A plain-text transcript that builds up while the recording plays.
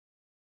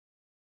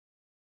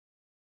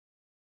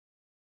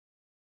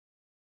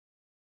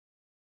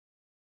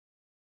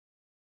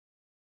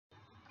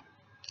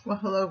Well,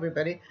 hello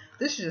everybody.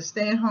 This is your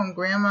stay-at-home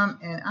grandma,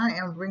 and I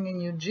am bringing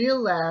you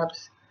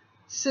BioLabs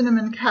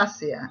Cinnamon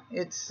Cassia.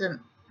 It's an,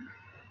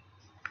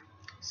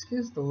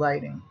 excuse the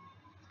lighting.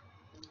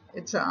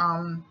 It's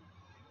a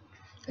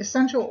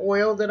essential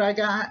oil that I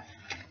got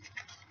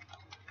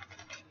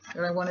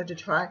that I wanted to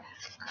try.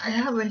 I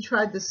haven't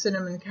tried the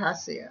cinnamon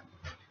cassia,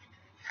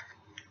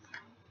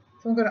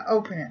 so I'm going to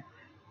open it.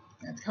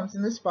 It comes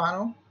in this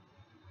bottle.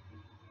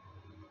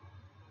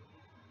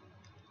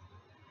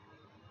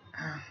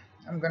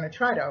 I'm going to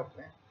try to open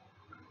it.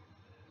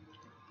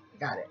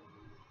 Got it.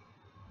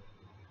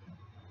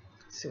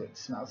 Let's see what it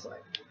smells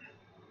like.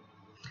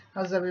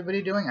 How's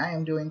everybody doing? I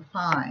am doing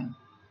fine.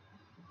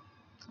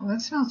 Oh,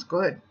 that smells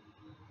good.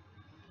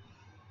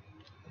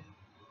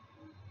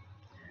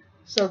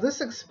 So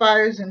this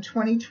expires in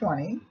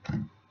 2020,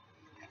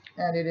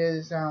 and it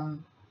is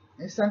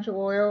essential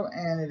oil,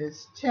 and it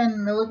is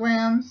 10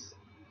 milligrams,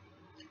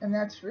 and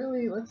that's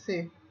really, let's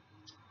see,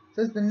 it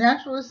says the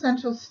natural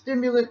essential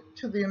stimulant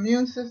to the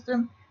immune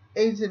system,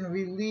 aids in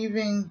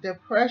relieving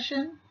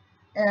depression,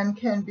 and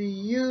can be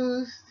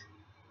used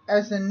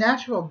as a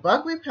natural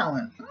bug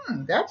repellent.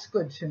 That's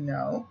good to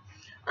know.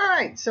 All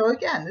right, so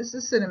again, this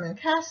is cinnamon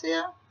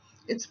cassia.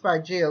 It's by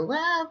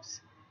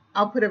BioLabs.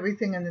 I'll put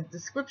everything in the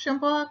description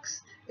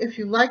box. If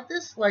you like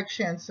this, like,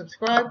 share, and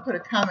subscribe. Put a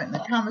comment in the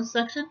comment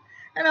section,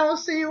 and I will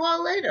see you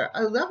all later.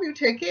 I love you.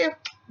 Take care.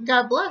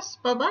 God bless.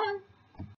 Bye-bye.